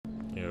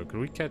Yo, could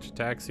we catch a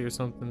taxi or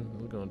something?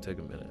 We're gonna take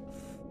a minute.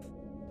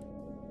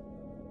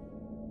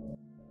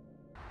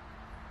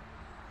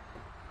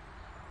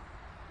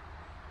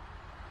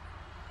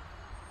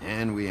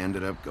 And we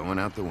ended up going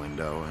out the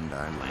window, and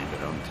I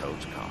landed on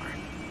Toad's car.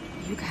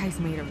 You guys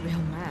made a real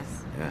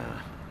mess.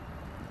 Yeah.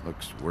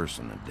 Looks worse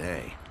in the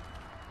day.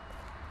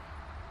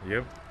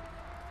 Yep.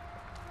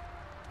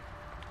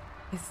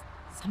 Is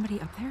somebody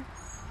up there?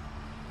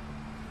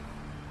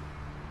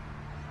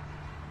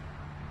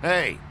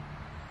 Hey!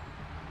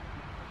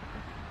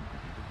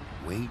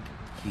 Wait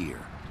here.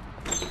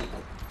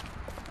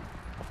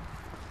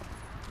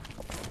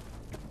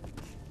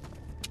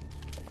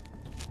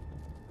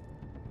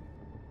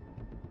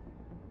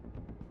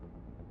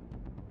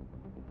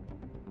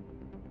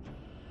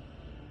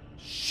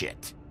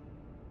 Shit.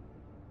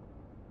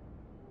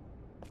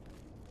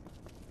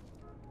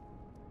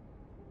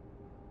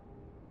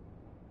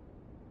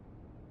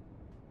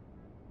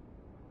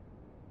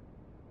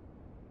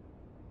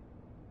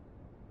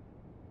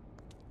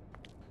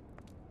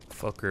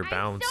 Fucker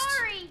bounced. I'm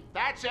sorry.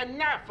 That's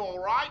enough, all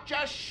right?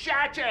 Just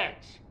shut it!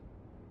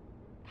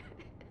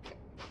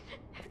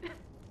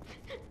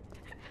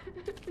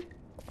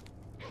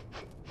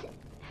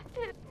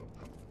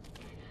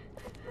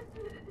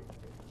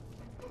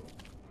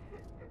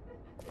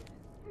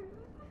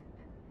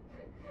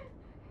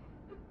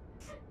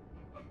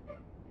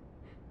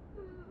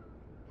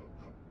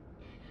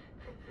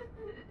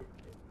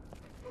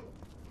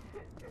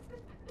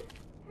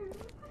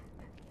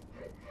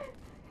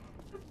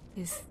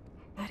 Is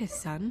that his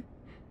son?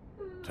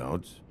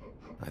 Toads?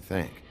 I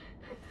think.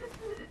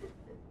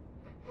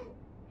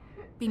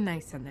 Be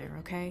nice in there,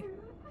 okay?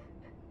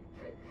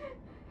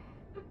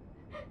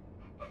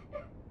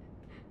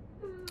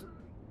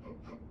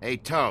 Hey,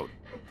 Toad.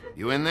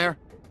 You in there?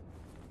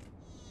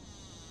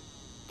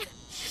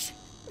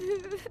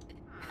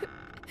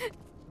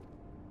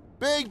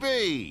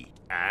 Bigby!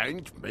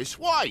 And Miss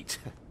White!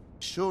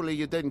 Surely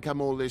you didn't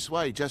come all this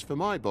way just for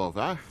my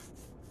bother?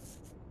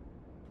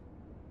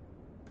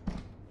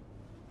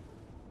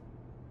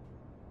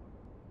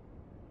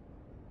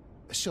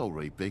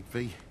 Sorry,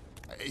 Bigby.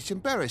 It's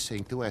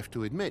embarrassing to have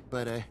to admit,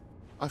 but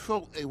I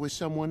thought there was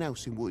someone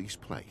else in Woody's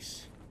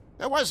place.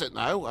 There wasn't,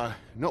 though.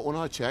 Not when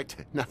I checked.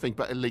 Nothing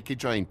but a leaky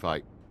drain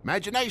pipe.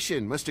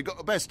 Imagination must have got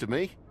the best of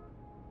me.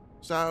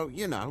 So,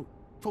 you know,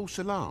 false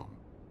alarm.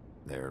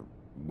 There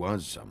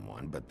was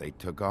someone, but they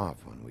took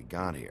off when we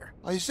got here.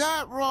 Is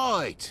that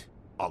right?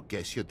 I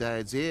guess your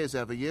dad's ears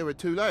have a year or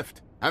two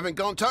left. Haven't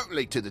gone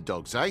totally to the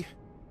dogs, eh?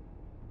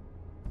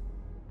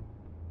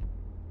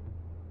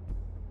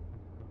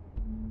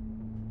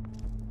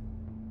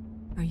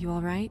 Are you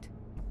all right?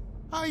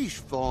 He's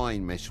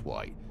fine, Miss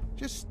White.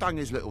 Just stung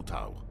his little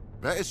toe.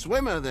 Better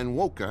swimmer than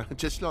walker,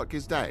 just like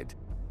his dad.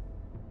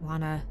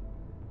 Wanna...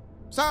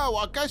 So,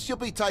 I guess you'll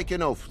be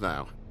taking off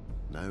now.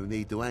 No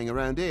need to hang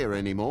around here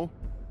anymore.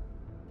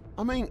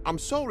 I mean, I'm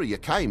sorry you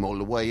came all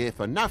the way here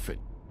for nothing.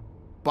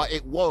 But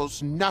it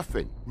was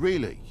nothing,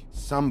 really.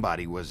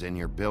 Somebody was in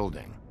your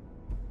building.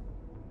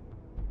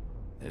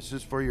 This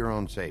is for your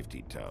own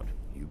safety, Toad.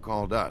 You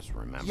called us,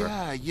 remember?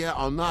 Yeah,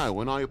 I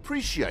know, and I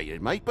appreciate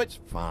it, mate, but... It's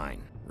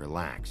fine.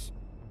 Relax.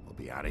 We'll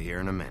be out of here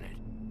in a minute.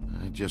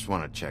 I just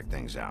want to check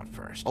things out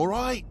first. All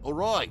right.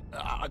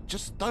 I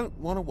just don't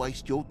want to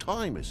waste your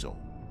time, is all.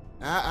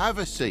 Have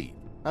a seat.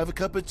 Have a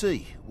cup of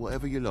tea.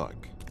 Whatever you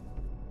like.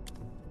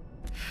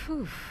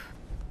 Phew.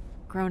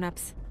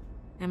 Grown-ups.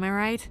 Am I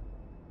right?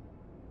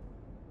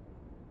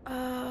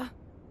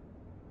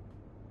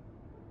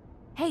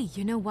 Hey,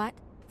 you know what?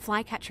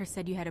 Flycatcher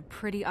said you had a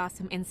pretty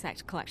awesome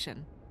insect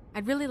collection.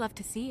 I'd really love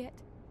to see it.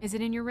 Is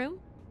it in your room?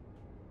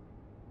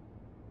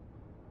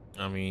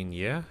 I mean,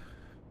 yeah.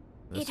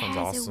 This It sounds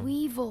has awesome. a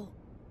weevil.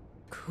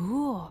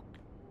 Cool.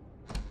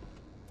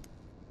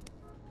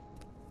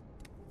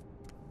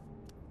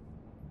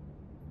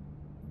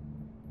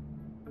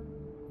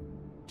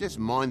 Just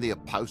mind the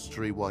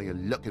upholstery while you're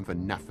looking for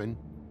nothing.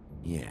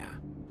 Yeah,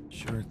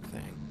 sure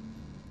thing.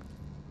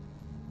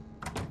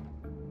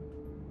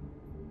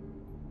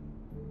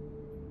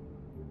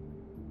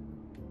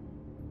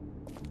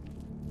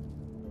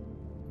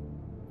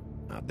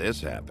 How'd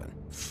this happen?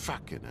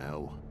 Fucking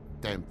hell.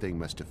 Damn thing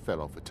must have fell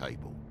off a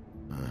table.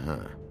 Uh-huh.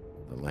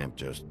 The lamp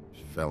just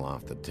fell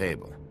off the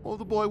table. Or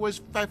the boy was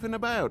faffing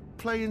about,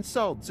 playing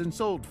sods and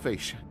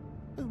swordfish.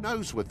 Who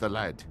knows with the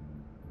lad?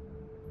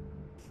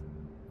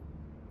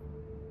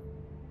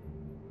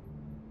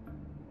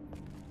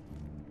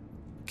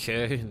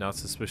 Okay, not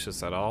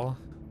suspicious at all.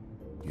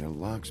 Your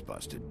lock's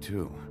busted,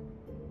 too.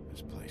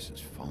 This place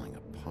is falling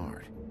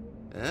apart.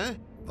 Eh?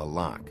 The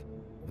lock.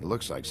 It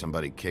looks like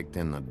somebody kicked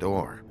in the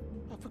door.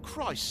 Oh, for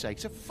Christ's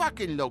sakes, a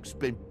fucking lock's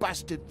been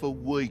busted for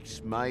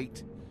weeks,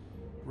 mate.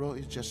 Right,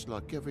 it's just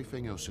like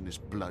everything else in this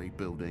bloody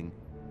building.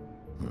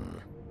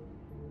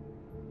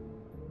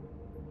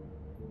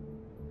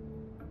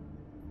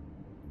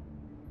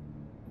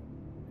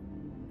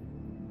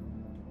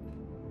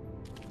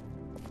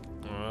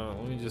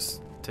 Let me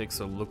just take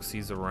some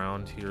look-sees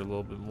around here a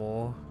little bit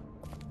more.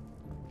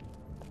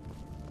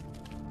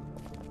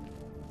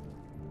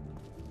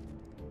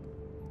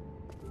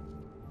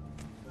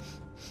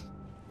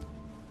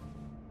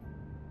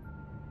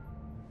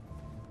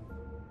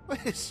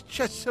 It's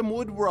just some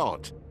wood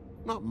rot.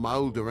 Not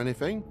mold or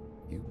anything.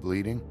 You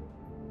bleeding?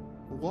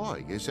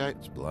 Why? Is that...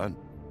 It's blood.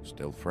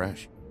 Still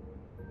fresh.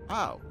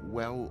 Oh,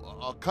 well,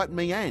 I cut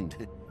me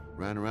hand.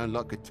 Ran around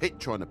like a tit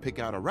trying to pick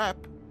out a wrap.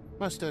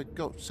 Must have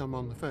got some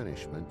on the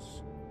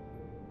furnishments.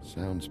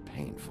 Sounds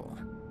painful.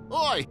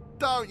 Oi!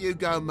 Don't you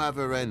go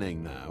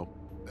mother-henning now.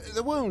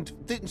 The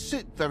wound didn't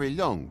sit very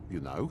long,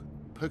 you know.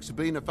 Perks of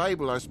being a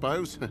fable, I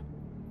suppose.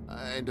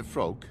 And a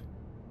frog.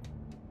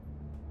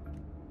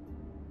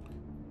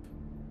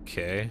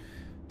 Okay.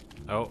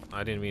 Oh,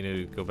 I didn't mean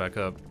to go back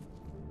up.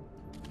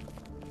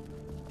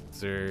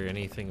 Is there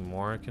anything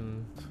more I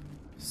can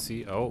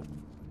see? Oh.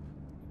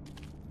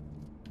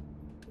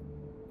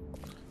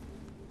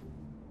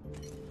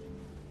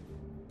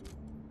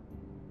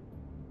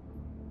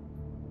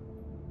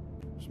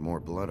 There's more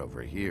blood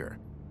over here.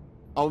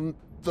 On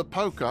the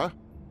poker?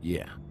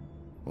 Yeah.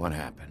 What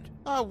happened?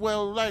 Oh,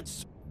 well,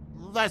 that's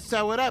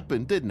how it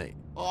happened, didn't it?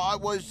 I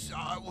was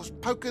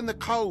poking the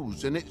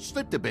coals and it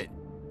slipped a bit.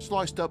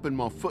 Sliced up in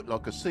my foot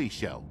like a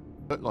seashell.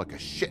 Looked like a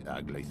shit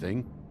ugly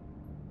thing.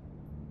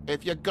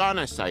 If you're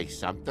gonna say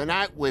something,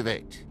 out with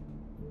it.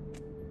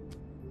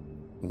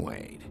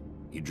 Wait.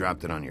 You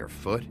dropped it on your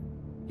foot?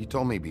 You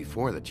told me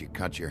before that you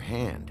cut your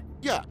hand.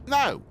 Yeah,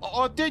 no,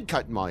 I did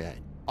cut my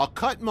hand. I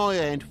cut my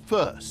hand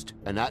first,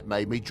 and that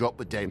made me drop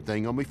the damn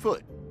thing on my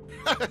foot.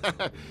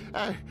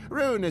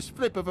 Ruinous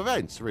flip of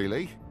events,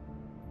 really.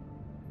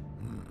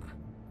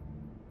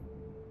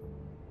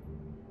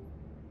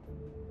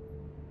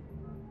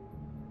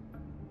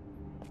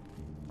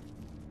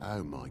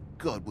 Oh my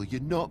God, will you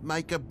not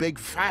make a big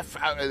faff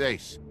out of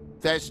this?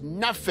 There's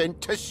nothing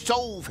to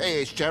solve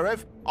here,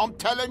 Sheriff. I'm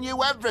telling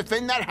you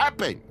everything that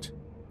happened.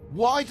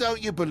 Why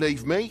don't you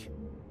believe me?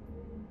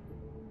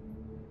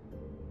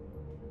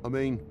 I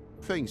mean,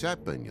 things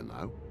happen, you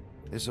know.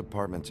 This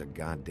apartment's a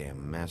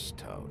goddamn mess,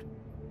 Toad.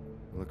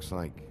 Looks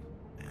like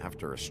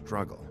after a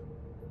struggle,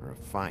 or a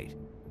fight.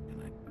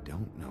 And I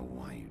don't know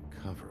why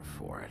you'd cover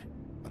for it.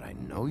 But I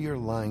know you're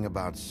lying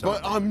about something.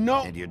 But I'm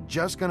not... And you're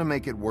just gonna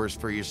make it worse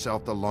for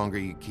yourself the longer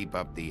you keep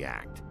up the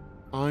act.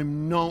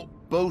 I'm not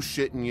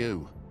bullshitting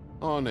you.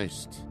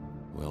 Honest.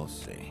 We'll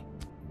see.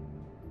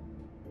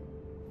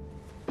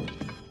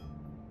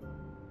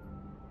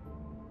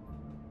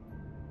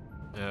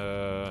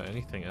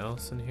 Anything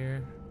else in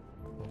here?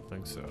 I don't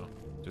think so.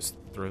 Just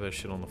throw that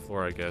shit on the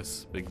floor, I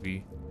guess,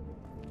 Bigby.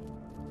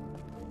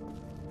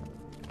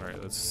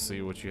 Alright, let's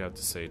see what you have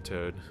to say,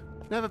 Toad.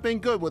 Never been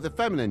good with the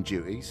feminine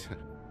duties.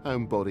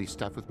 Homebody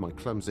stuff with my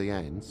clumsy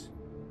hands.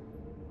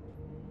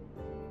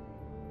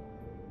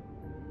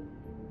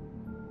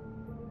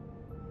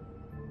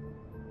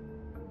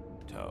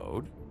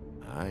 Toad,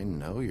 I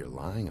know you're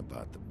lying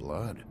about the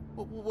blood.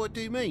 What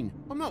do you mean?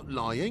 I'm not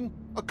lying.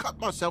 I cut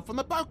myself on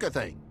the poker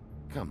thing.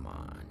 Come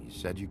on, you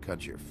said you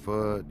cut your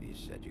foot, you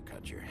said you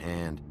cut your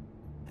hand,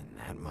 and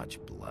that much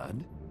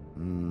blood?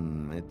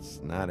 It's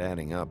not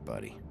adding up,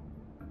 buddy.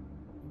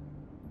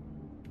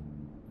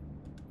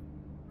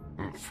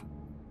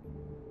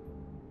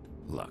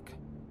 Look,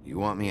 you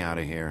want me out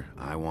of here,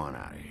 I want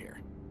out of here.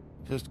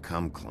 Just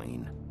come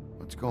clean.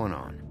 What's going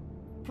on?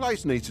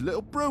 Place needs a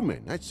little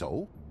brooming, that's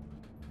all.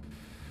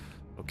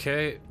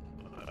 Okay,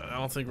 I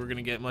don't think we're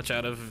gonna get much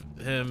out of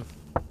him.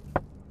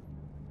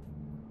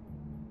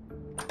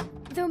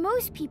 Though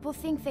most people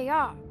think they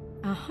are.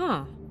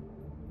 Uh-huh.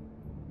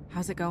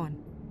 How's it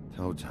going?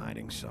 Toad's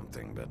hiding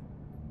something, but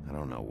I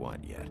don't know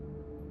what yet.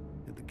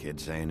 Did the kid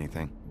say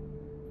anything?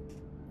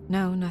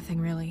 No, nothing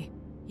really.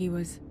 He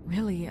was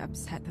really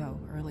upset,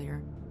 though,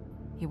 earlier.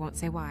 He won't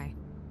say why.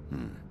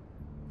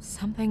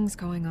 Something's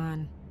going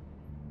on.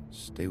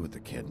 Stay with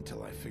the kid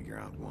until I figure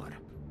out what.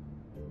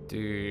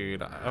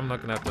 Dude, I'm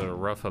not gonna have to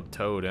rough up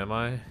Toad, am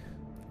I?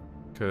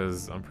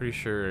 Because I'm pretty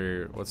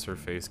sure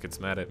What's-Her-Face gets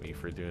mad at me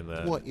for doing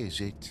that. What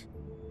is it?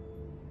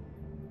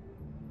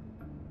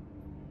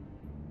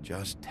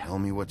 Just tell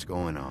me what's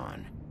going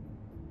on.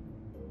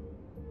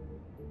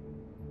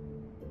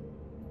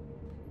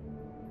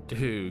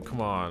 Dude,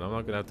 come on. I'm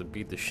not gonna have to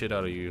beat the shit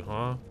out of you,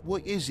 huh?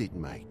 What is it,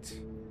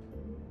 mate?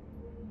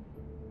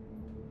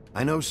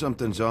 I know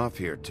something's off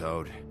here,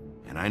 Toad.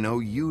 And I know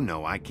you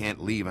know I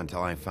can't leave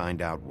until I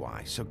find out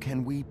why. So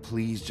can we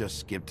please just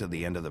skip to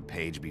the end of the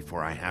page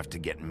before I have to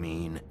get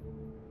mean?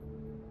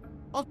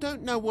 I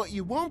don't know what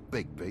you want,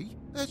 Bigby.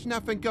 There's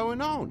nothing going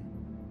on.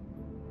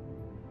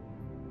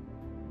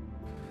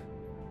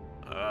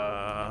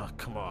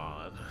 Come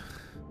on.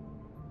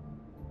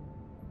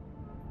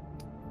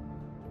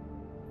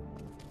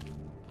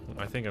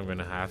 I think I'm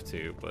gonna have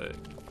to, but...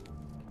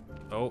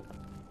 Oh.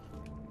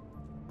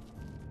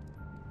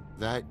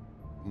 That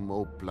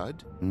more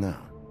blood? No,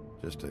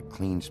 just a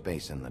clean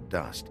space in the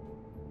dust.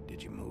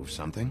 Did you move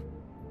something?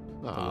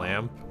 The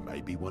lamp?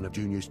 Maybe one of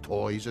Junior's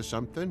toys or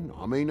something.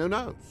 I mean, who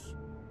knows?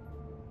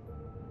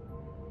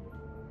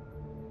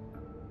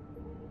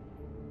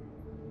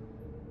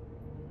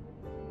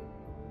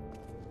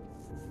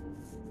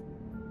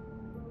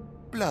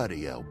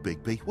 Bloody hell,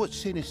 Bigby. What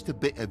sinister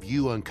bit have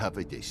you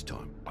uncovered this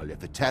time? I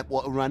left the tap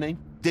water running,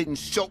 didn't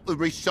stop the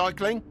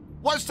recycling.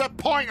 What's the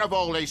point of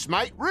all this,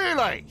 mate?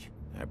 Really?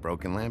 That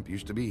broken lamp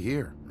used to be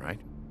here, right?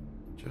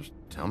 Just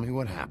tell me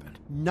what happened.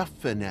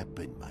 Nothing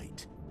happened,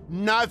 mate.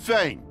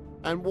 Nothing!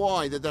 And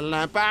why did the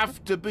lamp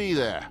have to be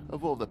there,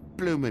 of all the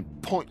bloomin'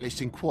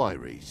 pointless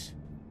inquiries?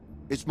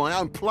 It's my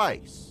own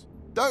place.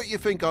 Don't you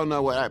think I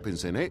know what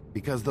happens in it?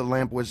 Because the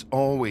lamp was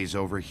always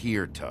over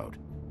here, Toad.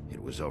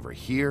 It was over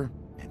here,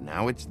 and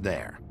now it's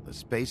there. The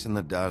space in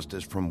the dust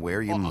is from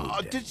where you moved I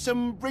it. did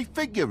some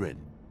refiguring.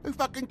 Who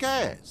fucking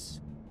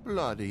cares?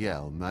 Bloody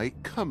hell, mate.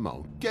 Come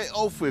on, get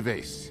off with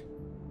this.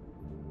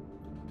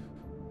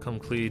 Come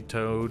clean,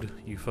 Toad,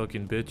 you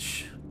fucking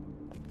bitch.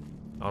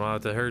 I'm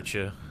out to hurt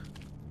you.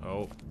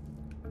 Oh.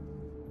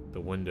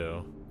 The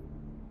window.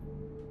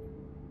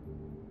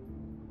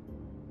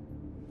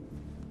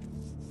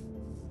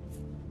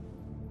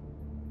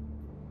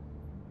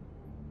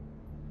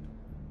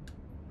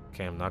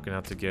 Okay, I'm not gonna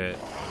have to get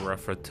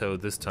rough with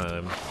Toad this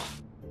time.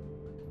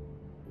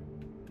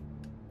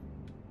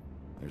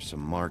 There's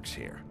some marks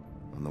here,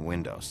 on the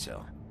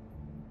windowsill.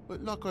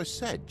 But like I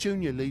said,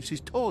 Junior leaves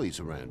his toys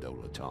around all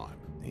the time.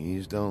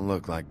 These don't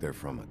look like they're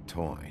from a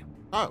toy.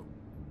 Oh.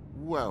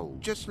 Well,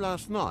 just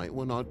last night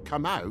when I'd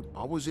come out,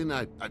 I was in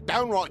a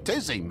downright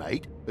tizzy,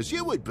 mate, as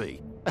you would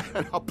be.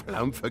 And I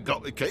plumb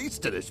forgot the keys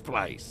to this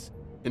place.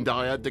 And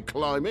I had to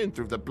climb in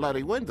through the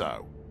bloody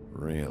window.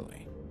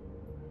 Really?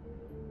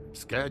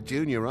 Scared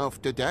Junior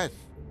off to death.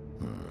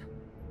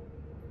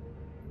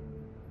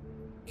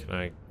 Can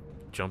I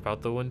jump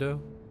out the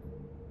window?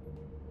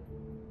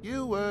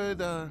 You heard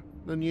the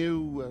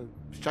new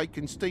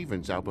Shakin'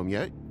 Stevens album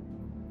yet?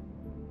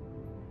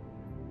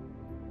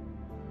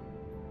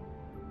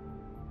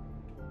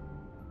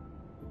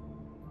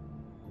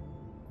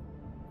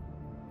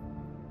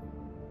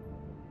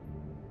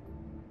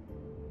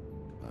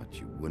 Thought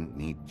you wouldn't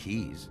need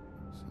keys,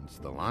 since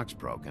the lock's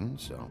broken,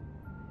 so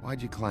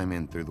why'd you climb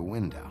in through the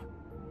window?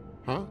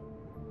 Huh?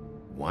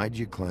 Why'd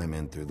you climb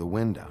in through the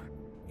window?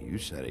 You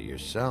said it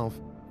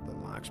yourself. The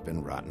lock's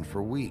been rotten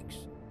for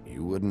weeks.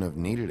 You wouldn't have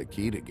needed a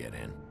key to get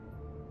in.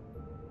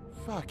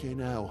 Fucking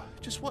hell.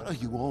 Just what are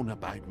you on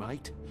about,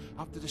 mate?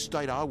 After the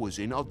state I was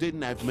in, I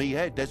didn't have me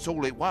head, that's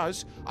all it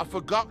was. I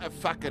forgot the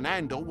fucking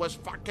handle was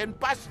fucking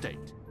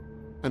busted.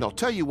 And I'll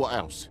tell you what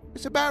else.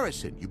 It's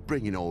embarrassing you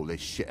bringing all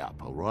this shit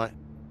up, all right?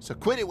 So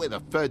quit it with a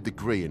third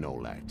degree and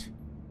all that.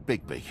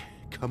 Bigby,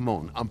 come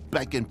on, I'm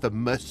begging for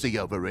mercy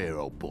over here,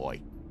 old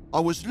boy. I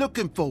was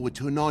looking forward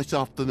to a nice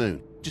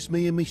afternoon, just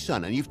me and me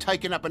son, and you've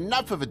taken up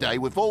enough of a day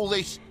with all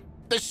this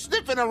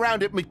sniffing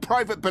around at me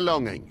private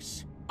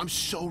belongings. I'm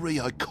sorry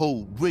I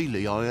called,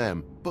 really I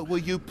am. But will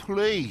you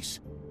please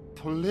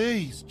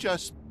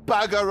just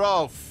bugger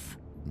off?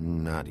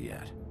 Not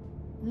yet.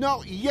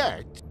 Not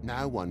yet?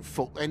 No one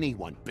fought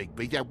anyone,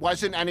 Bigby. There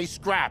wasn't any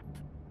scrap.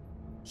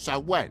 So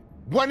when?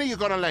 When are you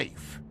gonna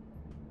leave?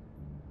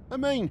 I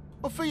mean,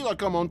 I feel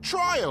like I'm on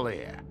trial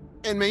here.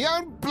 In my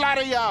own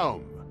bloody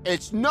home.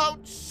 It's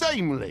not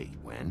seemly.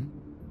 When?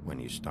 When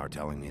you start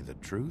telling me the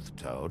truth,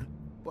 Toad.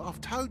 But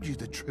I've told you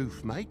the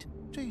truth, mate.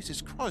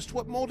 Jesus Christ,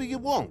 what more do you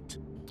want?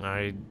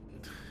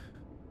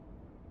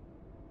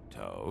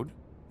 Toad,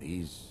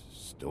 these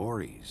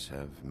stories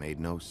have made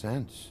no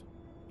sense.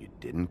 You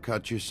didn't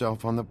cut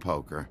yourself on the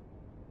poker.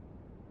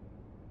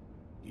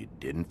 You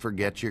didn't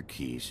forget your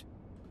keys.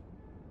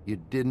 You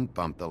didn't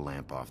bump the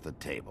lamp off the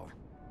table.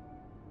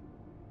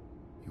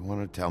 You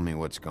want to tell me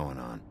what's going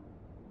on?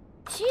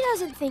 She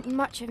doesn't think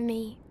much of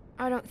me,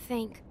 I don't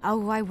think.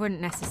 Oh, I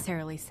wouldn't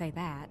necessarily say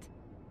that.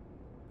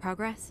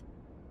 Progress?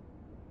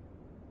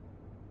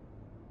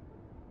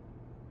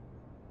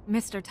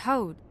 Mr.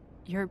 Toad,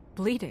 you're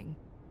bleeding.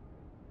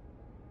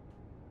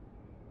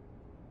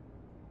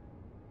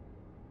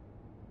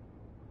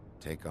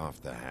 Take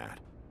off the hat.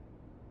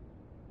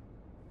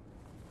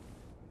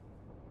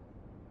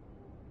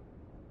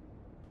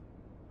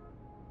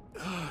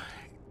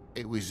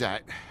 It was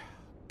that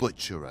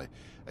butcher,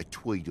 a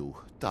Tweedle,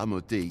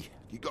 Dumody.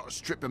 You gotta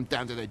strip them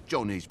down to their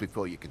johnnies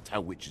before you can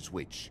tell which is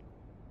which.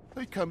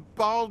 He come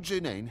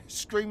bulging in,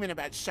 screaming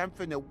about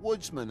something the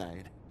woodsman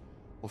had.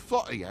 Or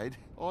thought he had,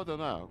 I don't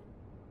know.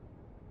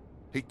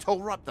 He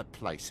tore up the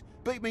place,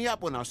 beat me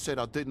up when I said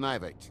I didn't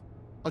have it.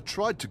 I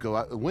tried to go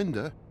out the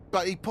window,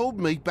 but he pulled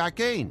me back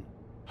in.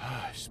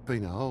 It's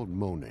been a hard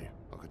morning,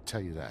 I could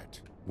tell you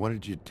that. What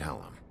did you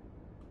tell him?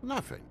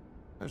 Nothing.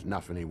 There's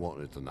nothing he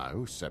wanted to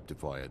know, except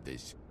if I had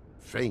this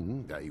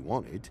thing that he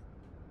wanted.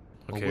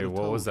 Okay,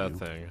 what was that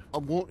thing? I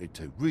wanted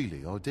to,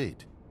 really, I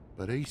did.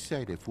 But he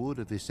said if word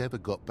of this ever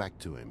got back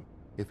to him,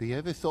 if he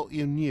ever thought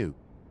you knew,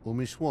 or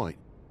Miss White,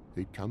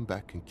 he'd come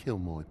back and kill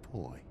my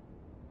boy.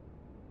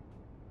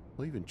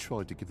 I even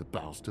tried to give the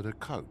bastard a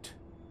coat.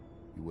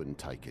 He wouldn't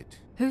take it.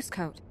 Whose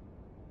coat?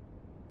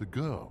 The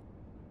girl.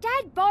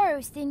 Dad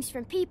borrows things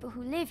from people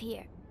who live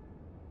here.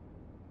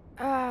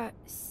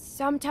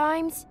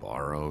 Sometimes.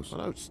 Borrows? I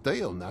don't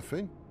steal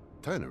nothing.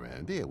 Turn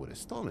around here would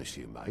astonish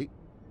you, mate.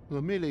 I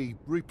merely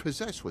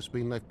repossess what's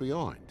been left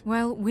behind.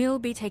 Well, we'll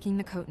be taking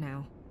the coat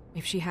now.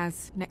 If she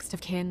has next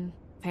of kin,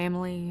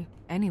 family,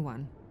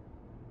 anyone.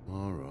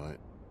 All right.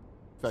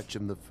 Fetch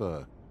him the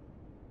fur.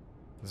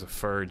 There's a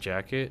fur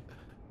jacket.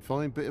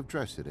 Fine bit of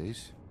dress it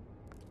is.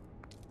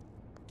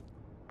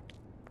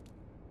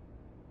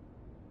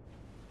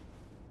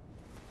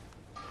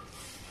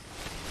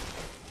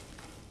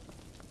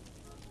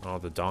 Oh,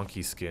 the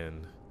donkey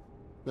skin.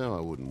 No,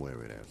 I wouldn't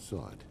wear it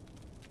outside.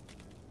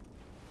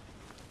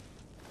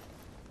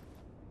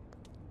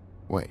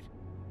 Wait,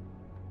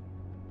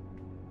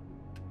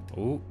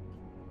 Ooh.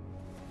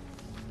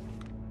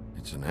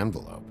 it's an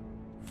envelope.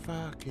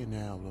 Fucking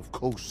hell, of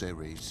course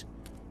there is.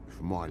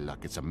 For my luck,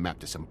 it's a map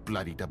to some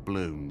bloody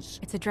doubloons.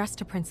 It's addressed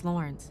to Prince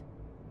Lawrence.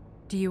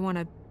 Do you want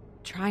to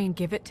try and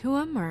give it to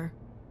him, or?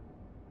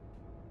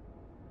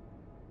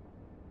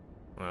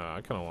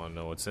 I kind of want to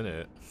know what's in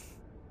it.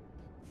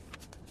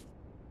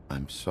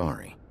 I'm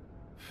sorry,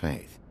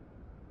 Faith.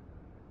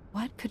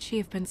 What could she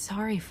have been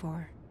sorry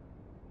for?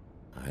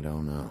 I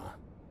don't know.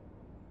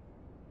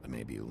 But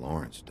maybe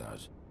Lawrence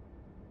does.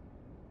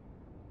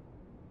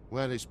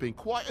 Well, it's been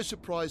quite a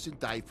surprising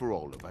day for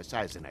all of us,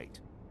 hasn't it?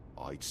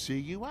 I'd see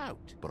you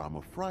out, but I'm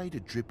afraid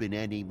of dripping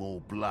any more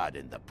blood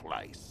in the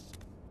place.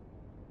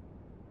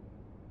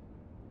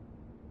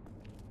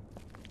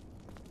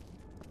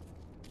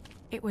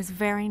 It was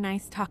very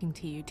nice talking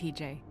to you,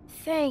 TJ.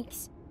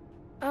 Thanks.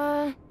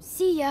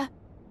 See ya.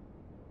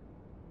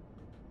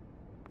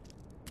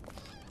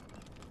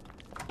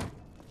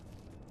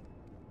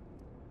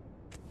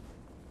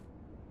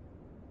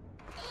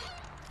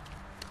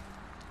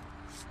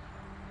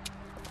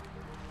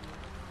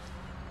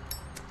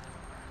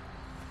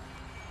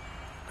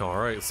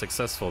 Alright,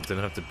 successful. Didn't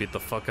have to beat the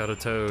fuck out of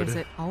Toad. Does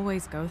it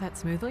always go that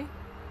smoothly?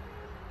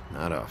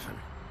 Not often.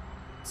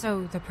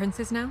 So, the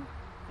princes now?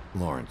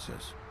 Lawrence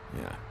is,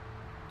 yeah.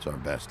 It's our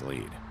best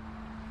lead.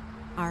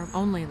 Our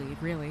only lead,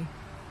 really.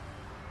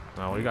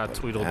 Oh, we got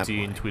Put it that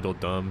Tweedledee and way.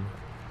 Tweedledum.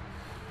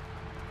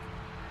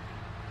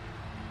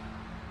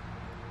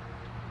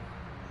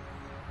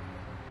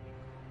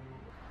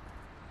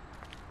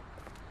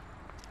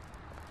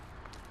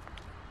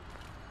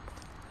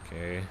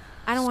 Okay.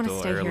 I don't want to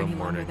Still stay here early any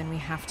longer morning. than we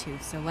have to,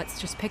 so let's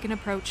just pick an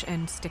approach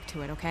and stick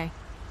to it, okay?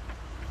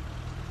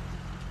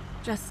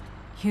 Just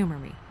humor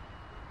me.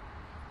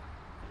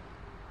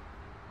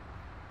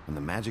 When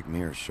the magic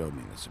mirror showed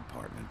me this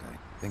apartment, I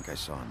think I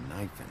saw a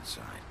knife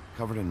inside,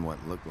 covered in what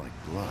looked like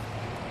blood.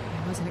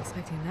 I wasn't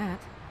expecting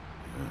that.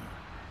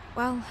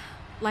 Well,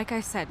 like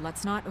I said,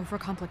 let's not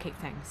overcomplicate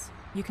things.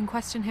 You can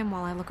question him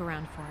while I look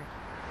around for it.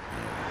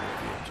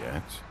 Yeah, he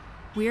objects.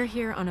 We're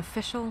here on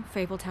official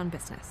Fabletown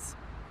business,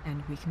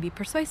 and we can be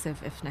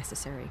persuasive if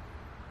necessary.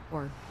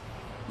 Or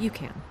you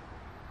can.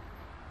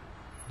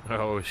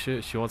 Oh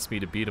shit, she wants me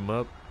to beat him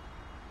up.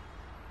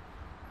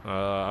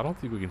 I don't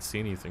think we can see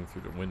anything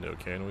through the window,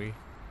 can we?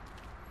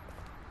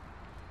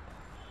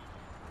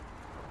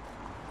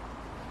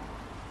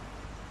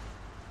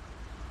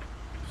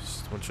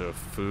 Just a bunch of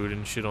food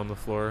and shit on the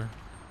floor.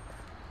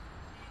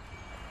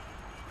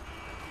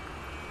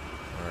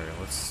 Alright,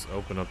 let's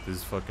open up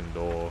this fucking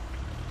door.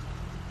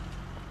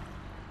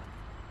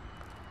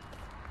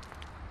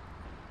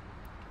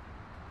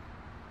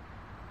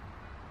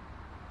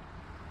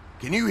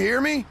 Can you hear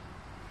me?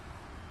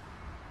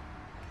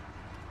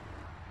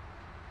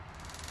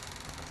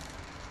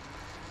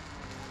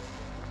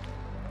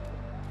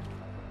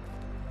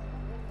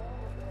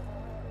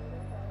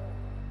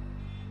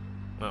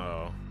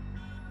 Uh-oh.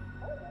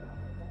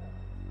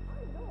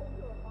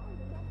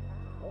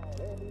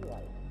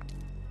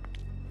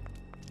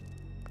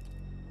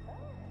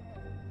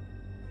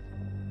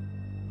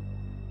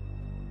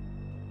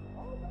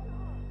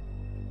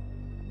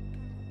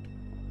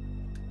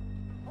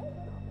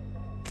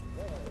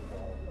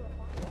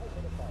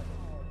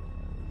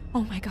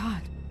 Oh my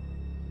god.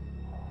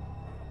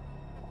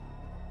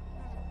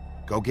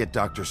 Go get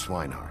Dr.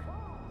 Swinehart.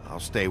 I'll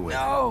stay with you.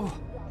 No!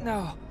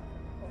 No.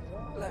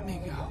 Let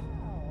me go.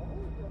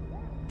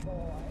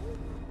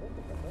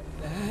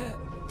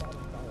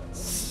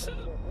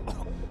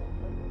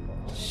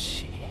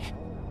 She...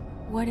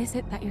 What is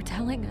it that you're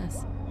telling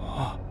us?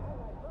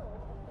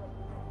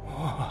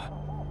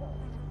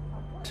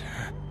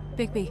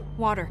 Bigby,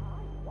 water.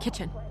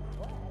 Kitchen.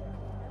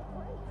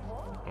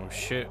 Oh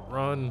shit,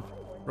 run.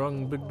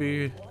 Run,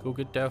 Bigby. Go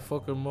get that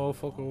fucking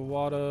motherfucking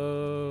water.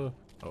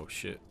 Oh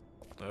shit.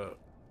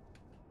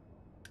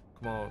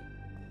 Come on.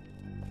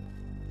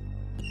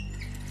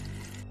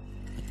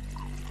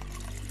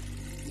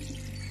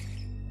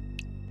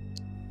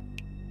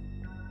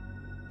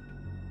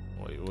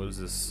 Wait, what is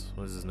this?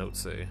 What does this note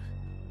say?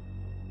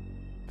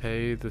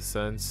 Pay the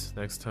cents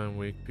next time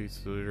week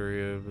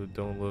pizzeria, but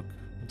don't look.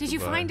 Did you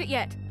Goodbye. find it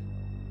yet?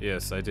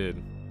 Yes, I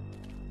did.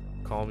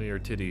 Call me your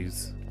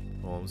titties.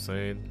 All I'm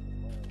saying.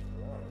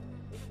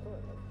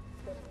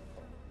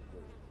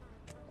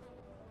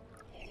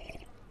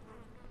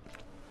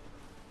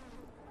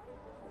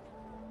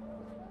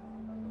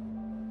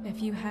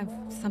 If you have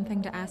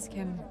something to ask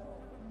him,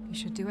 you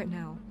should do it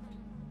now.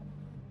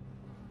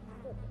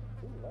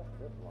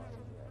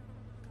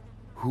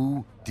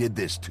 Who did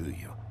this to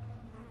you?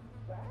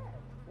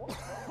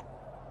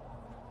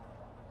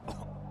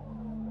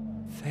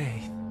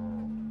 Faith.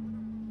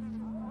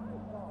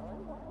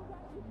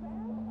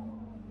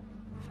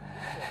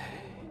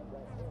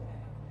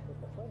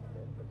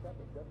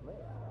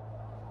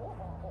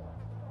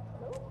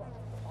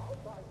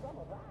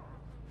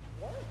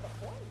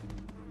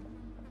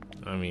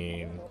 I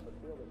mean,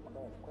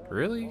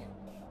 really?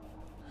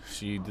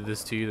 She did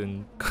this to you,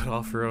 then cut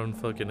off her own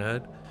fucking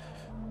head?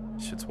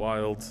 Shit's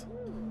wild.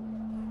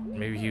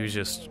 Maybe he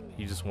just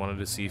wanted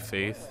to see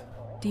Faith.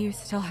 Do you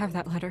still have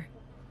that letter?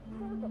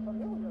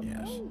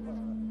 Yes.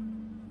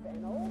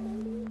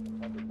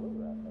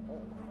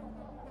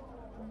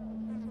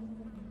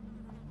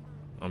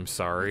 I'm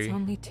sorry. It's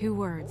only 2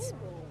 words,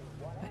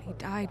 but he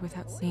died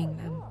without seeing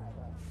them.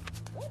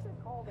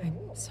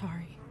 I'm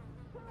sorry.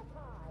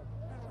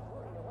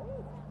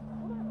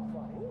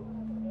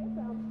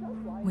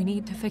 We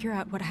need to figure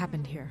out what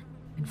happened here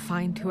and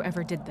find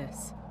whoever did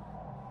this.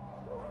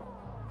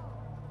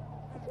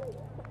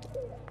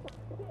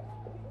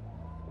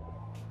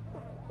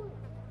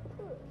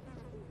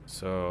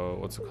 So,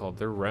 what's it called?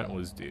 Their rent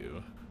was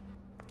due.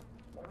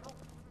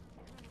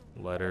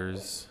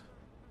 Letters.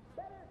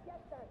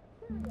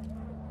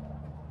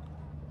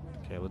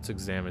 Okay, let's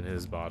examine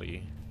his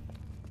body.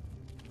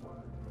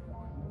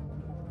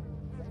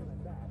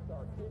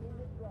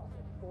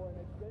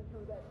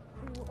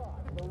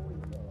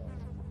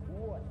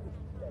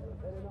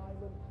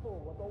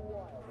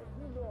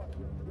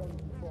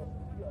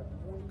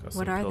 Got some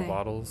What are pill they?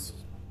 bottles.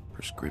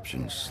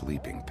 Prescription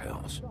sleeping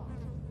pills.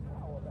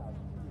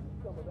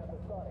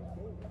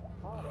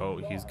 Oh,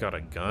 he's got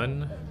a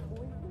gun?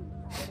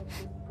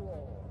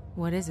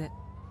 What is it?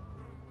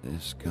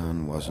 This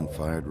gun wasn't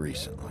fired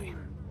recently.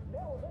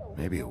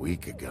 Maybe a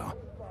week ago.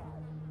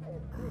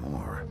 Or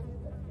more.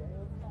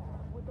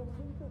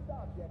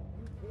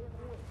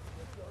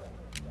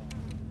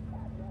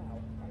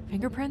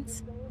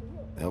 Fingerprints?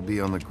 They'll be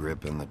on the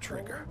grip and the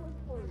trigger.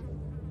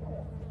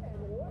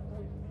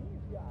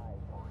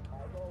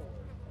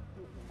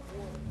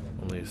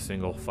 Only a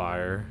single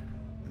fire.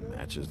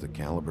 Matches the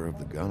caliber of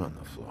the gun on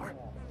the floor.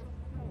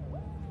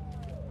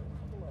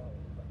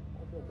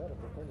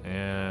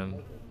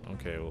 And,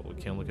 okay, well, we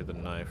can't look at the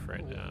knife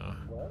right now.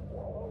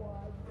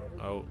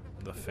 Oh,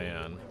 the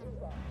fan.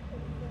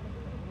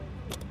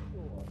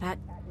 That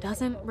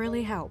doesn't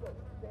really help.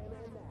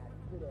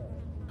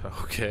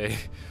 Okay,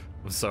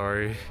 I'm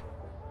sorry.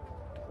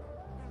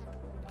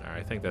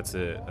 Alright, I think that's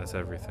it. That's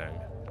everything.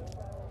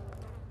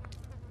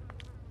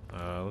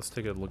 Let's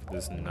take a look at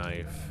this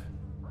knife.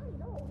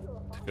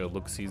 Take a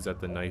look-sees at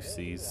the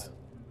knife-sees.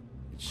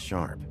 It's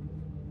sharp,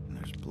 and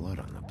there's blood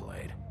on the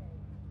blade.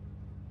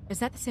 Is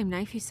that the same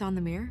knife you saw in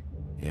the mirror?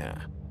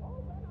 Yeah.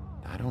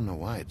 I don't know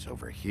why it's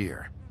over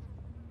here.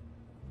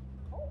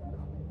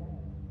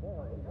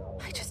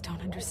 I just don't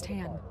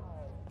understand.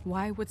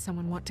 Why would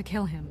someone want to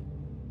kill him?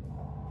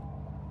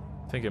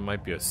 I think it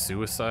might be a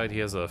suicide. He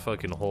has a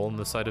fucking hole in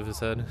the side of his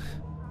head.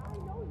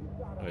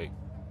 Wait,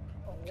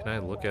 can I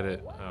look at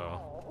it?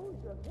 Oh.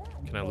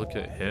 Can I look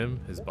at him,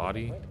 his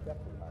body?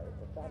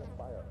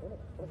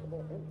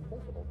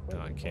 No,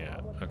 I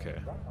can't. Okay.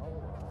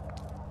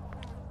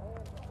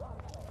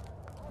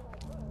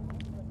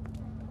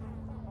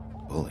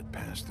 Bullet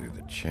passed through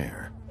the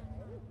chair.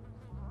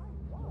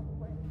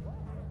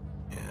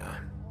 Yeah.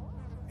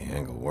 The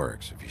angle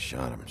works if he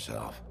shot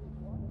himself.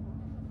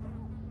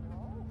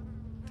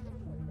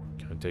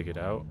 Can I take it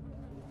out?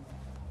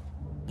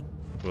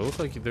 Well, it looks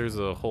like there's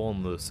a hole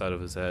in the side of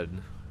his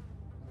head.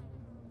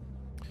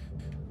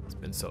 It's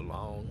been so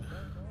long.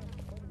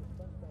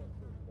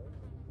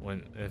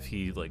 If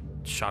he like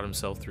shot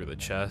himself through the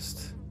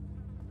chest.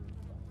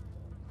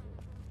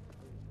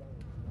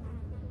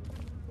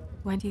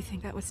 When do you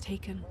think that was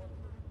taken?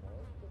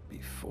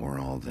 Before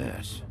all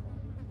this.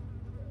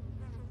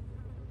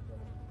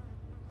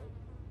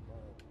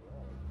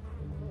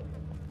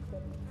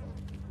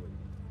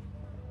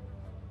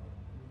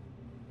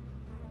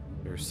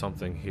 There's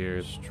something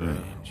here.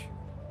 Strange.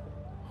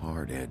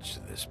 Hard edge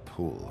to this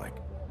pool, like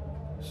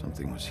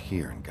something was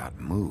here and got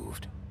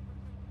moved.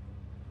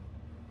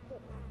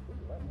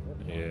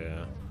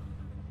 Yeah.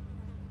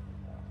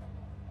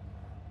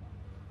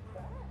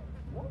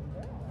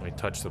 Let me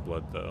touch the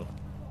blood though.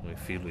 Let me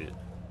feel it.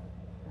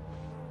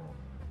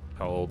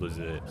 How old is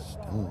it?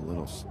 Still a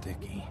little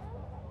sticky.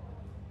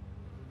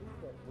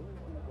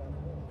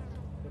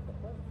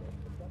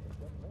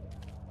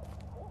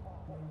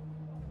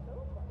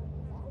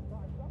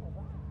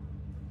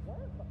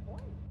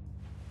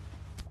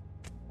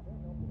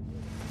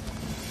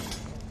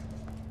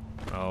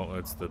 Oh,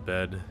 it's the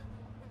bed.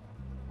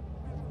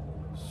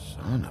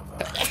 Son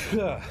of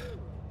a...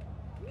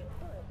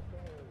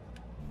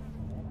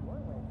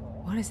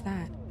 What is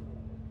that?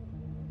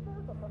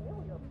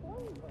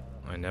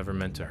 I never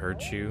meant to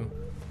hurt you.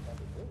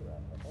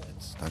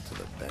 It stuck to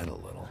the bed a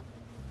little.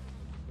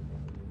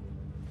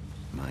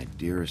 My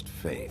dearest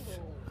Faith,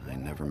 I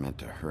never meant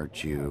to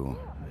hurt you,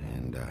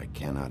 and I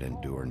cannot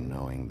endure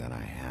knowing that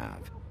I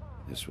have.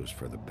 This was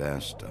for the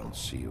best. I'll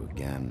see you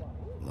again.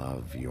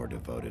 Love, your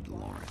devoted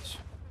Lawrence.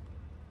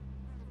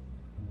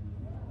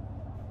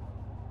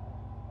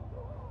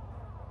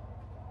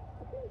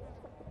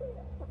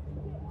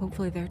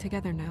 Hopefully they're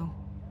together now.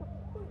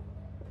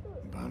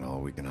 About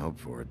all we can hope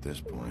for at this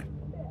point.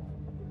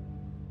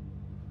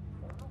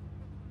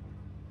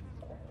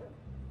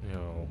 You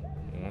know,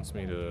 he wants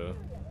me to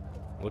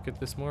look at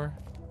this more.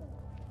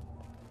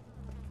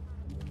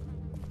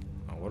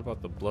 What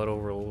about the blood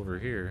over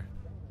here?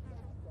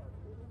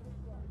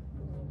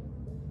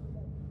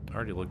 I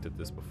already looked at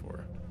this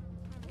before.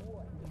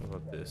 What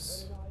about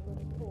this?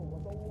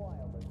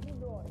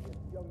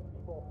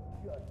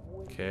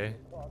 Okay.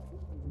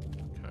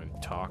 Can I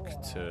talk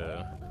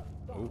to...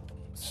 Oh,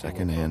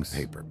 Secondhand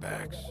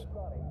paperbacks.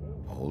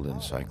 Old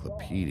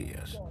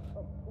encyclopedias.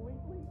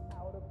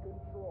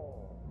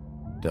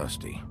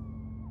 Dusty.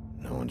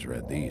 No one's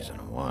read these in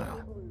a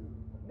while.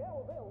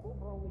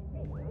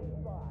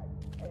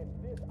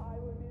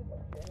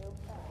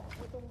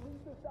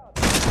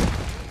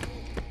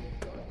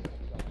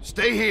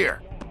 Stay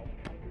here!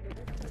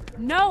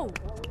 No!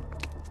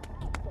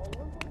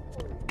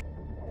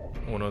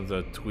 One of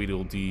the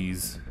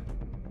Tweedledees.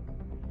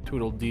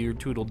 Tweedledee or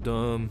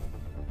Tweedledum.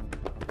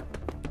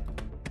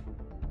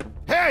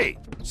 Hey!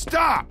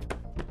 Stop!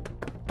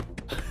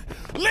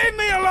 Leave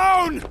me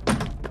alone!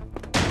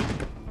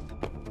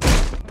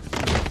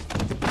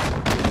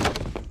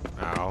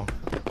 Ow.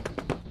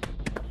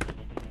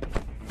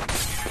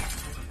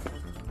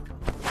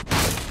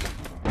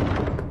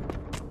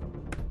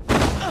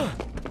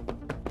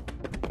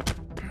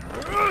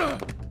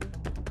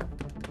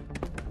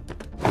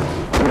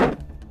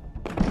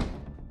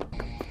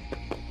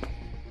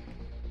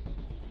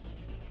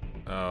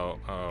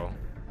 Oh.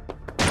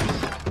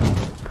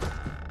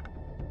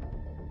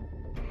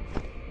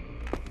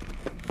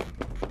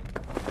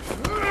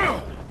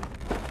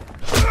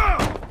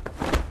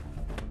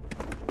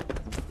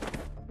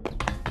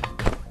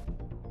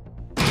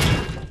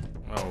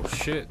 Oh,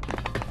 shit.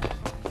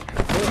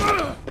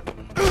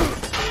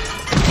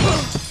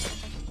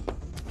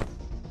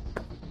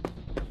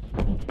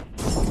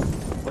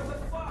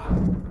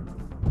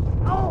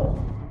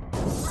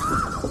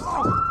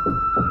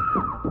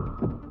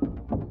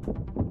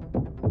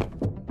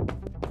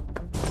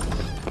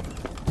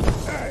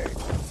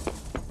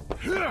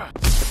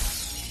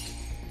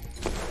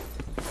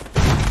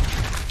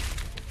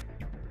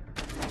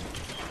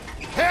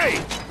 Hey!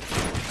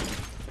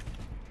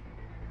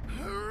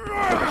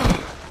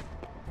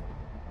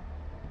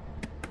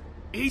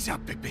 Ease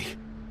up, Bigby.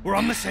 We're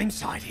on the same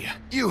side here.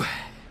 You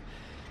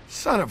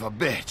son of a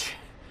bitch.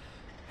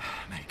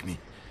 Make me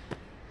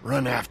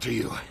run after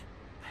you.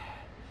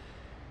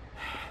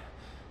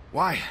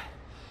 Why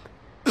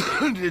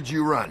did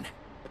you run?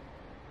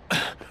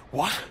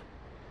 What?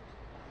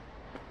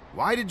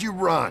 Why did you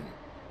run?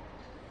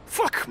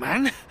 Fuck,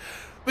 man.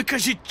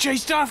 Because you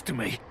chased after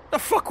me. The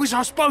fuck was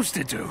I supposed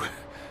to do?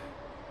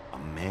 A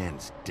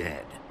man's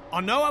dead.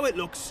 I know how it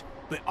looks,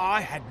 but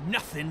I had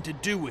nothing to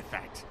do with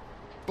that.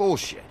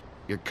 Bullshit.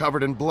 You're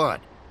covered in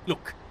blood.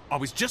 Look, I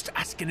was just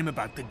asking him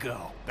about the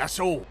girl. That's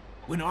all.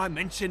 When I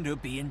mentioned her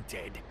being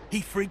dead, he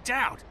freaked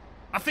out.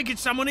 I figured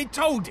someone had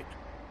told him.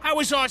 How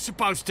was I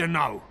supposed to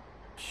know?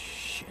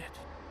 Shit.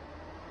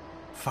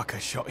 Fucker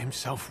shot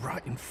himself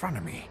right in front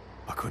of me.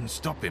 I couldn't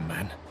stop him,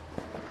 man.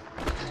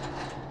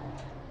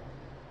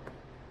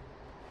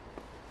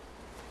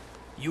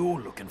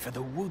 You're looking for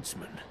the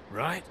woodsman,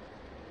 right?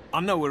 I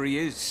know where he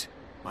is.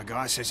 My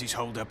guy says he's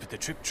holed up at the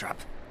trip trap.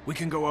 We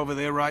can go over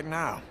there right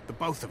now, the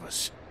both of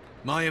us.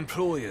 My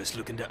employer's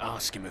looking to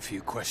ask him a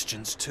few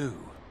questions, too.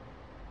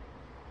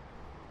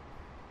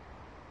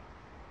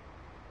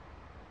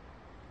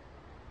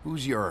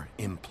 Who's your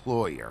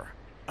employer?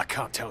 I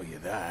can't tell you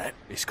that.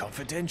 It's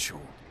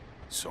confidential.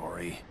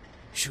 Sorry.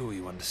 Sure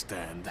you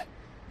understand.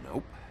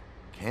 Nope.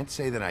 Can't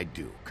say that I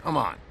do. Come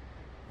on.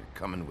 You're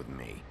coming with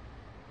me.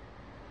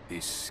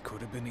 This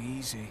could have been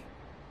easy.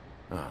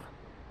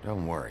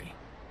 Don't worry.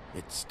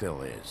 It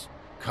still is.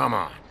 Come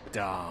on.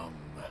 Dumb.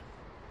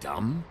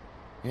 Dumb?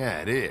 Yeah,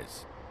 it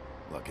is.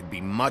 Look, it'd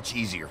be much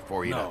easier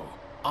for you No,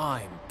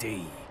 I'm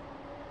D.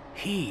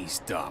 He's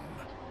dumb.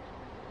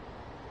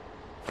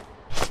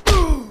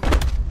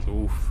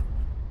 Oof.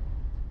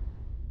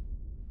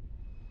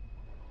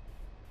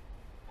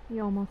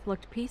 You almost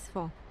looked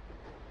peaceful.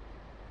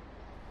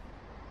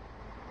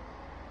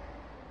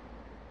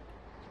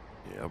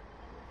 Yep.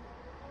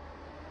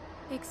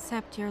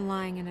 Except you're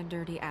lying in a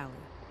dirty alley.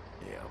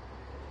 Yep.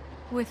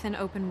 With an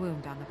open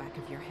wound on the back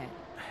of your head.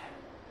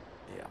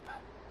 Yep.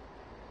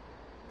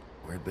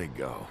 Where'd they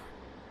go?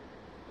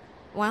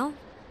 Well,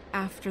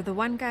 after the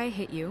one guy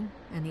hit you,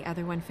 and the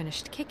other one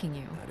finished kicking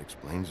you, That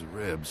explains the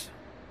ribs.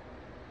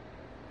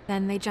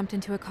 then they jumped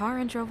into a car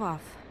and drove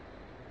off.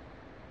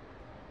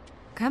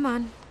 Come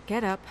on,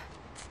 get up.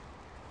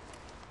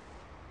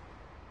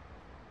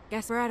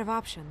 Guess we're out of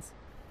options.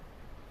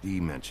 Dee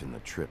mentioned the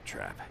trip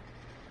trap.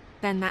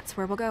 Then that's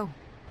where we'll go.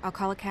 I'll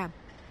call a cab.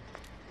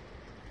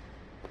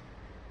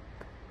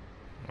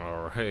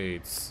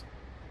 Alright.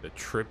 The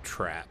trip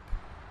trap.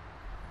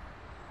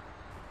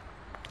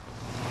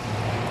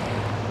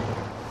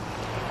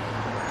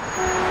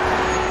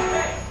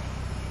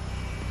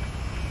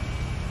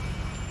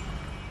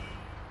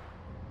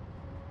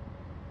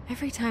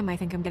 Every time I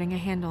think I'm getting a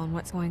handle on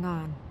what's going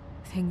on,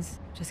 things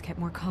just get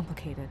more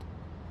complicated.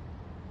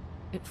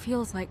 It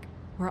feels like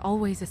we're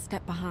always a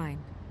step behind.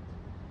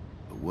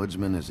 The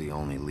woodsman is the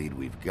only lead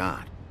we've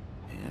got,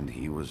 and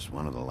he was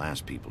one of the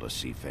last people to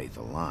see Faith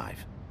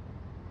alive.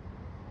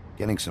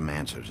 Getting some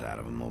answers out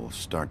of him will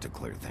start to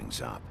clear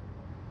things up.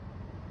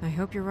 I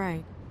hope you're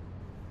right.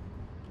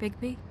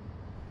 Bigby?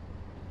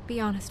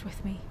 Be honest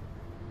with me.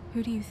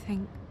 Who do you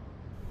think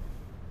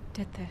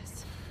did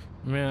this?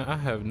 Man, I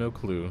have no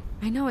clue.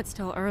 I know it's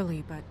still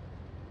early, but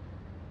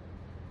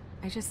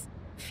I just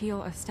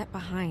feel a step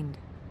behind.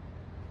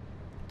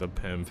 The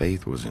pimp.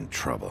 Faith was in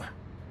trouble.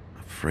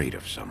 Afraid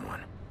of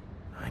someone.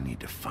 I need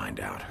to find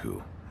out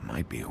who.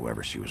 Might be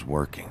whoever she was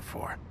working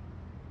for.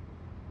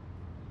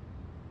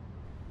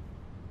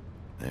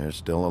 There's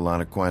still a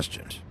lot of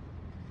questions.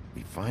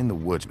 We find the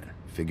woodsman,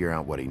 figure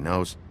out what he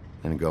knows,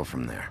 and go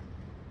from there.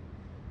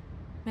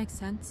 Makes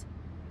sense.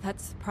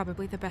 That's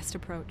probably the best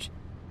approach.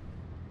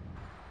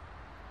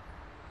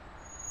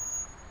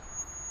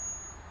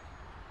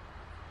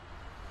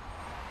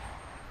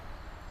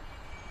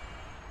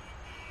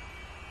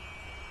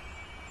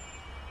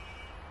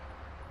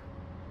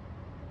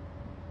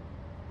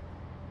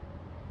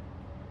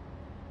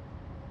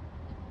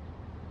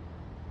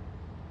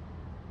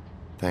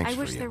 Thanks I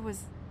for wish you. there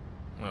was...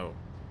 Oh.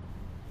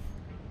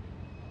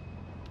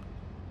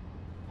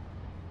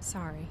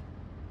 Sorry.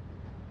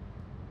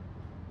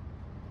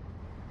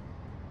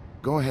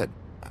 Go ahead.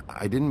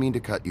 I didn't mean to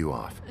cut you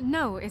off.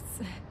 No, it's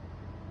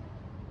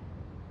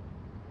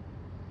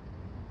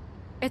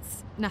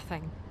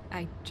nothing.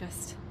 I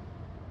just...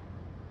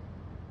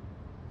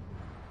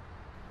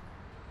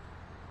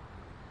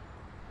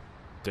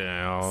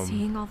 Damn.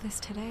 Seeing all this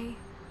today,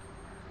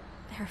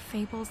 there are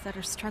fables that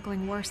are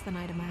struggling worse than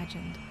I'd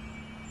imagined.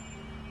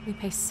 We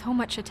pay so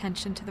much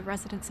attention to the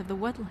residents of the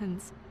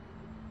woodlands.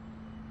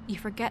 You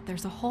forget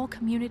there's a whole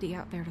community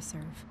out there to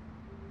serve.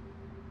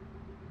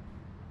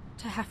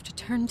 To have to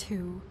turn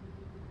to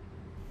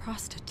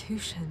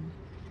prostitution.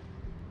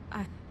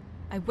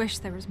 I wish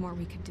there was more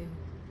we could do.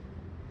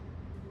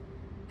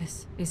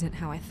 This isn't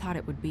how I thought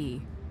it would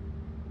be.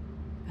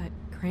 But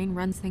Crane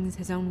runs things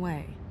his own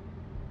way.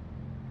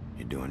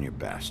 You're doing your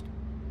best.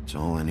 It's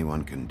all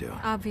anyone can do.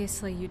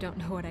 Obviously, you don't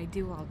know what I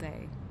do all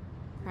day.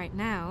 Right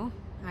now,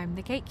 I'm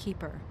the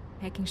gatekeeper,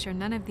 making sure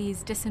none of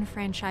these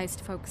disenfranchised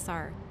folks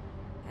are,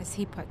 as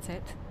he puts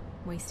it,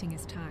 wasting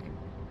his time.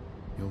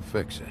 You'll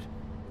fix it.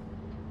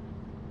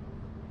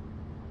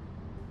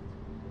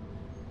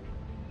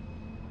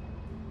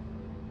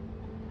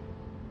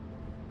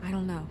 I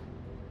don't know.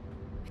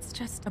 It's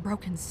just a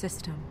broken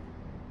system.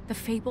 The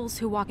Fables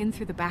who walk in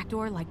through the back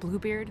door like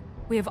Bluebeard,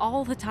 we have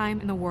all the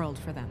time in the world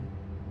for them.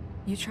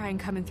 You try and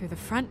come in through the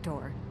front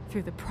door,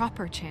 through the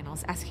proper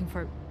channels, asking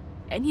for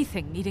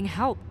anything, needing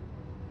help.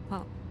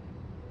 Well,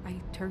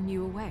 I turn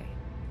you away.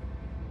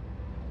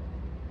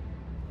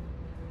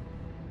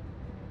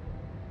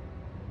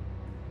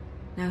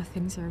 Now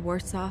things are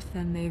worse off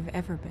than they've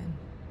ever been.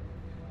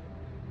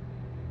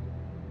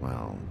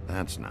 Well,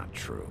 that's not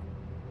true.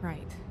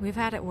 Right. We've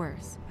had it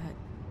worse, but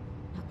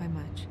not by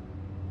much.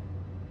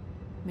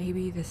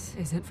 Maybe this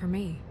isn't for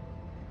me.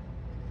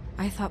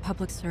 I thought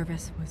public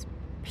service was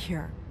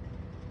pure.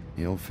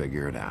 You'll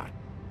figure it out.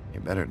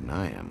 You're better than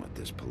I am with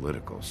this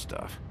political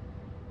stuff.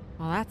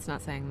 Well, that's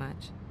not saying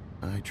much.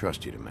 I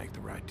trust you to make the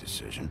right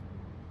decision.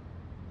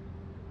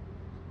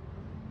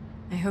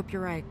 I hope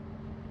you're right.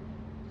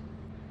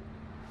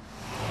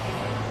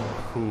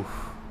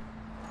 Oof.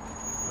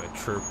 A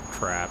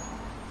trap.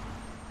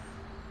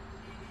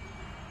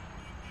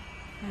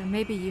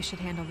 Maybe you should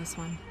handle this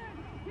one.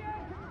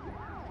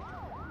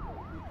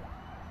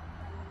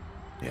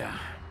 Yeah,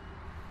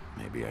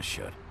 maybe I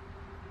should.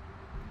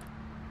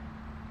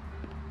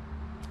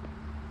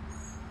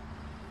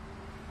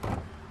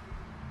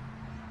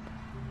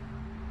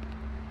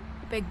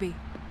 Bigby.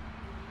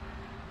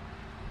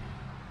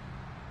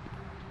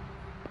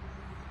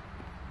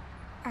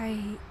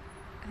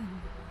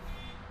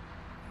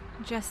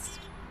 Just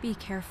be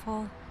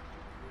careful,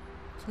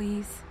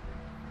 please.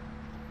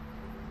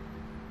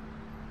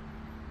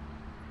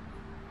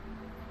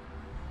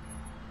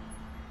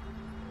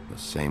 The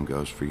same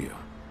goes for you.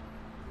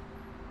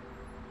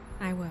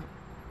 I will.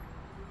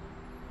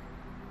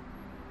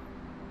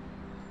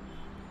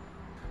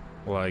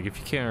 Like, if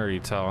you can't already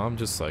tell, I'm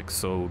just like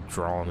so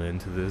drawn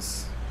into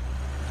this.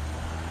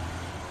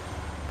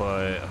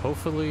 But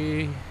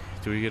hopefully,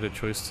 do we get a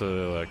choice to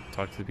like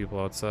talk to the people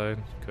outside?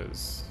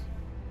 Because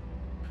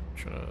I'm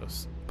trying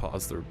to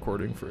pause the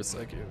recording for a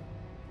second.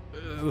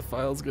 The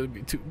file's gonna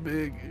be too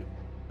big.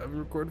 I've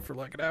recorded for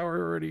like an hour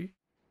already.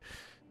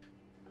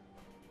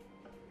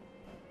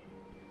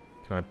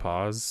 Can I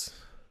pause?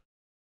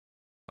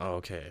 Oh,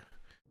 okay.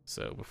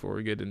 So before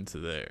we get into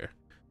there,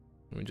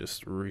 let me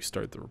just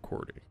restart the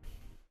recording.